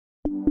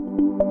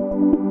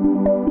Happy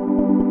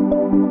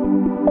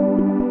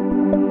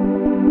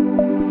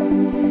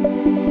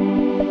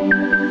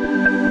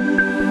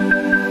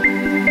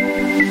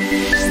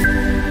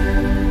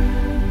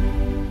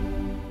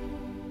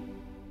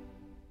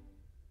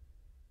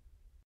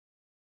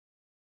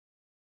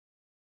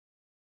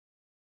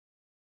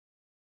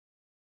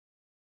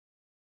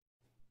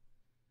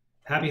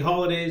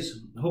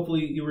holidays.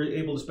 Hopefully you were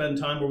able to spend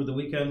time over the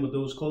weekend with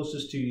those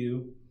closest to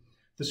you.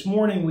 This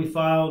morning we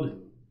filed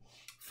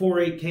 4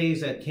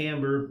 8Ks at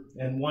Camber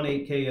and 1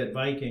 8K at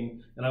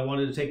Viking, and I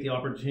wanted to take the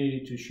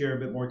opportunity to share a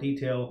bit more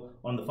detail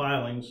on the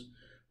filings.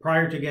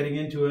 Prior to getting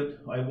into it,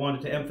 I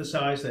wanted to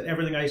emphasize that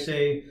everything I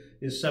say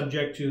is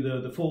subject to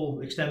the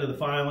full extent of the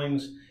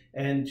filings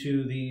and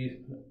to the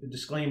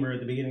disclaimer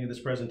at the beginning of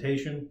this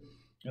presentation.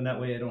 And that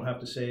way I don't have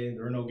to say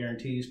there are no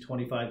guarantees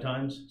 25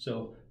 times.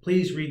 So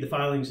please read the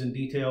filings in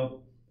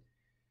detail.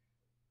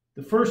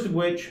 The first of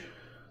which,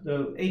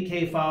 the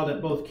 8K filed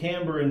at both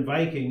Camber and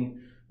Viking,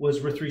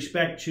 was with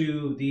respect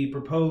to the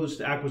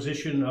proposed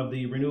acquisition of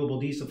the renewable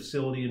diesel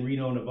facility in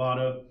Reno,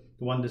 Nevada,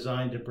 the one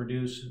designed to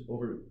produce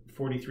over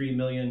 43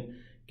 million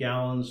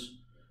gallons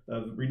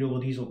of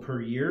renewable diesel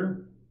per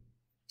year.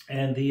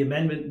 And the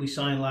amendment we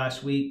signed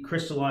last week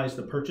crystallized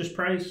the purchase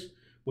price,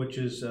 which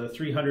is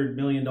 $300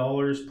 million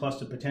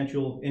plus a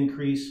potential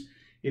increase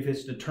if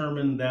it's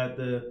determined that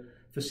the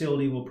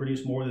facility will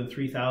produce more than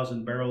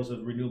 3,000 barrels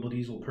of renewable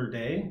diesel per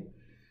day.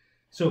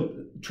 So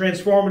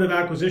transformative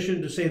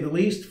acquisition, to say the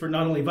least, for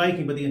not only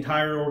Viking, but the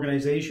entire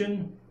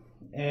organization.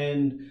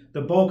 And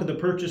the bulk of the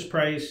purchase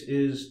price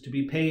is to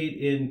be paid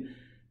in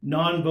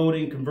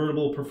non-voting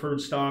convertible preferred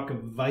stock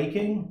of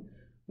Viking,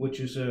 which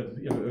is a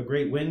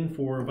great win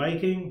for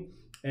Viking.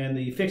 And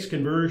the fixed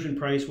conversion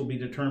price will be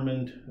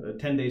determined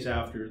 10 days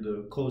after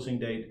the closing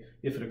date,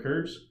 if it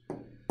occurs.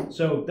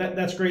 So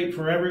that's great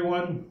for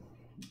everyone.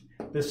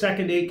 The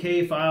second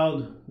 8K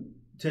filed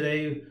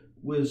today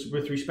was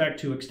with respect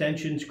to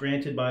extensions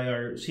granted by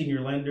our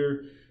senior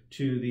lender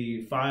to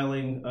the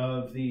filing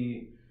of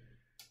the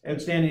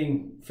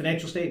outstanding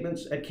financial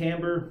statements at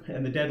Camber,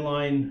 and the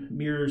deadline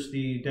mirrors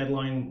the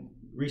deadline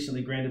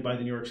recently granted by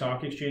the New York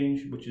Stock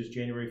Exchange, which is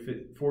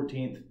January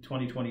 14th,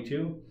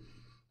 2022.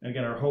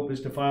 Again, our hope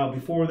is to file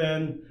before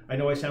then. I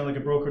know I sound like a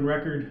broken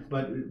record,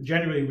 but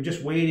generally we're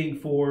just waiting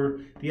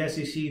for the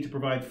SEC to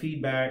provide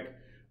feedback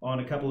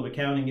on a couple of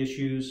accounting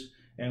issues,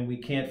 and we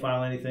can't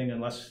file anything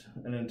unless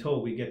and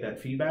until we get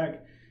that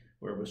feedback.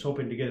 I was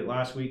hoping to get it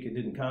last week, it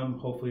didn't come.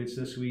 Hopefully it's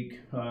this week.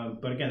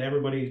 But again,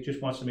 everybody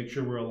just wants to make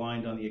sure we're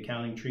aligned on the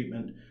accounting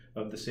treatment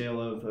of the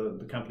sale of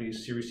the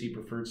company's Series C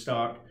preferred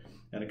stock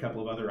and a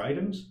couple of other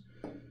items.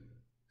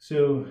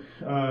 So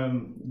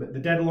the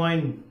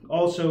deadline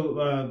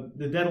also,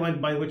 the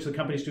deadline by which the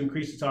company is to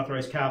increase its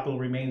authorized capital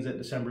remains at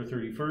December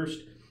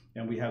 31st,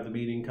 and we have the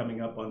meeting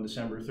coming up on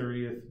December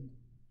 30th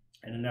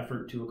in an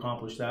effort to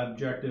accomplish that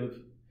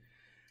objective.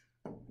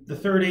 The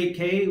third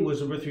 8K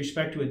was with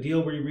respect to a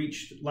deal we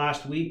reached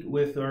last week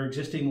with our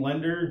existing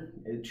lender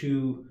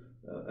to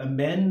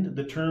amend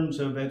the terms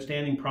of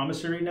outstanding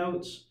promissory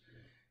notes,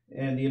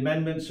 and the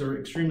amendments are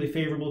extremely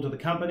favorable to the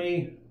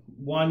company.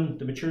 One,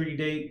 the maturity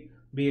date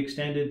be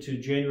extended to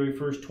January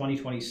 1st,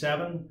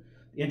 2027.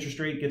 The interest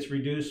rate gets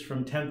reduced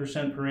from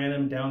 10% per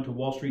annum down to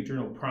Wall Street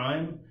Journal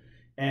Prime,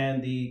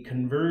 and the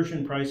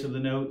conversion price of the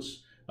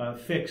notes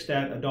fixed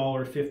at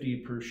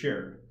 $1.50 per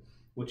share,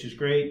 which is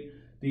great.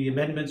 The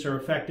amendments are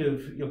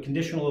effective,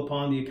 conditional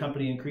upon the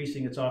company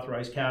increasing its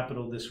authorized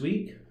capital this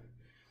week.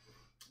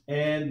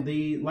 And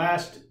the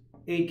last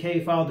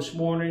 8K filed this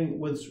morning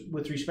was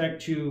with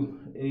respect to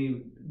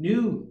a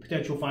new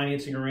potential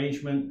financing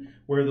arrangement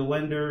where the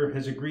lender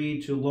has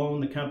agreed to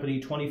loan the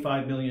company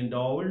 $25 million.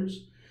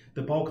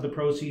 The bulk of the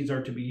proceeds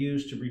are to be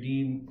used to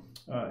redeem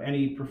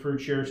any preferred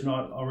shares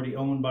not already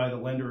owned by the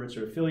lender or its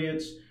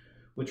affiliates,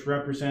 which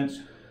represents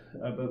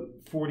about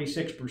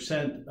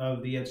 46%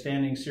 of the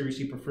outstanding Series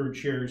C preferred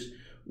shares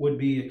would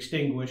be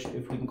extinguished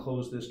if we can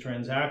close this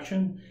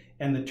transaction.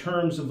 And the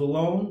terms of the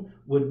loan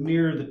would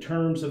mirror the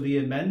terms of the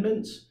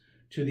amendments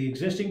to the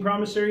existing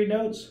promissory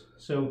notes.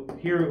 So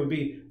here it would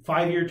be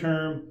 5-year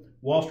term,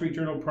 Wall Street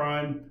Journal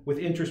Prime, with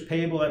interest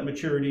payable at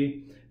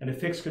maturity and a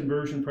fixed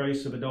conversion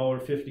price of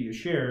 $1.50 a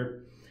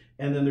share.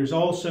 And then there's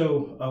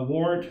also a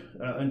warrant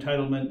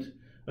entitlement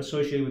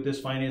associated with this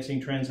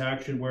financing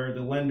transaction where the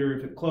lender,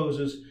 if it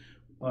closes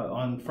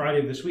on Friday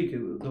of this week,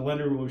 the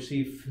lender will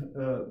receive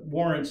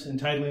warrants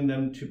entitling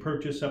them to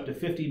purchase up to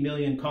 50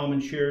 million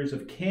common shares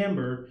of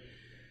Camber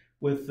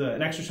with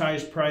an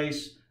exercise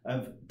price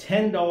of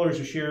 $10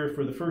 a share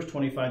for the first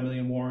 25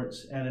 million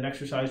warrants and an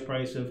exercise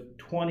price of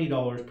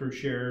 $20 per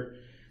share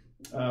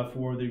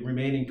for the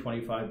remaining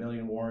 25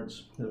 million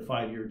warrants in a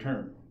 5-year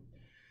term.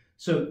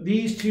 So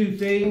these two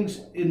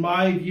things, in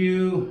my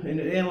view, in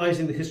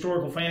analyzing the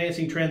historical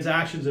financing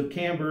transactions of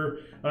Camber,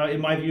 in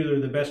my view, they're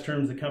the best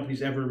terms the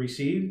company's ever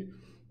received,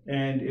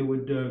 and it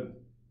would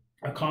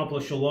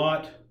accomplish a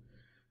lot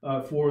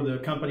for the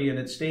company and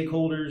its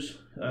stakeholders.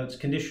 It's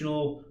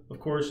conditional, of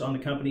course, on the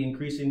company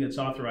increasing its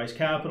authorized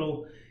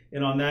capital,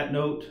 And on that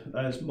note,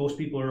 as most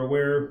people are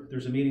aware,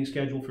 there's a meeting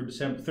scheduled for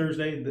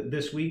Thursday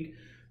this week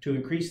to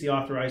increase the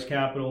authorized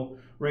capital.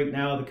 Right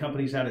now, the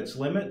company's at its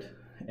limit,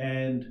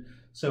 and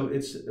so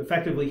it's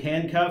effectively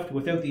handcuffed.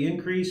 Without the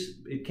increase,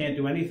 it can't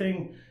do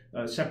anything.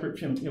 Separate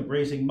from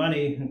raising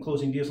money and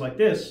closing deals like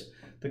this,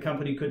 the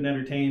company couldn't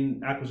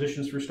entertain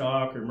acquisitions for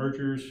stock or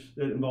mergers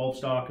that involve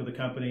stock of the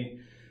company.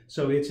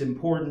 So it's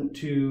important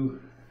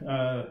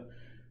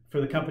for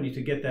the company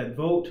to get that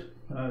vote.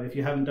 If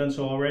you haven't done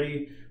so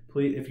already,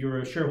 please, if you're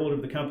a shareholder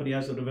of the company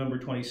as of November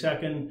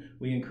 22nd,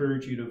 we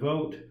encourage you to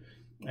vote.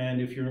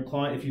 And if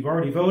you've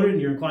already voted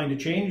and you're inclined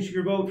to change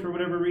your vote for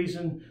whatever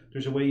reason,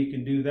 there's a way you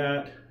can do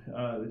that.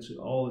 It's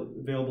all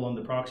available on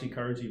the proxy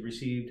cards you've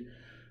received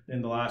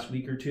in the last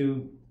week or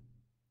two.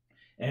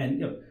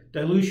 And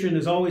dilution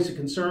is always a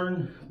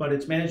concern, but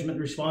it's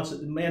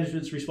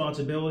management's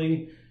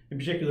responsibility, in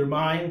particular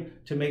mine,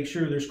 to make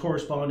sure there's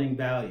corresponding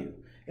value.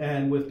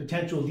 And with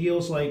potential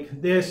deals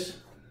like this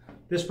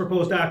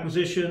proposed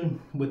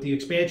acquisition, with the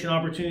expansion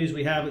opportunities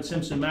we have at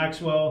Simpson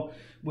Maxwell,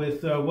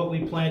 with what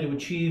we plan to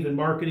achieve in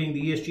marketing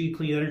the ESG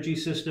clean energy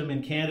system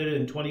in Canada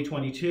in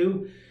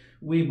 2022,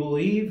 we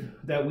believe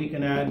that we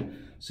can add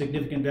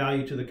significant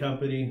value to the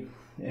company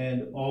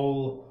and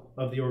all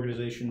of the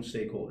organization's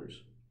stakeholders.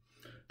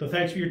 So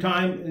thanks for your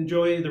time.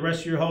 Enjoy the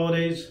rest of your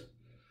holidays,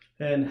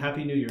 and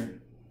Happy New Year.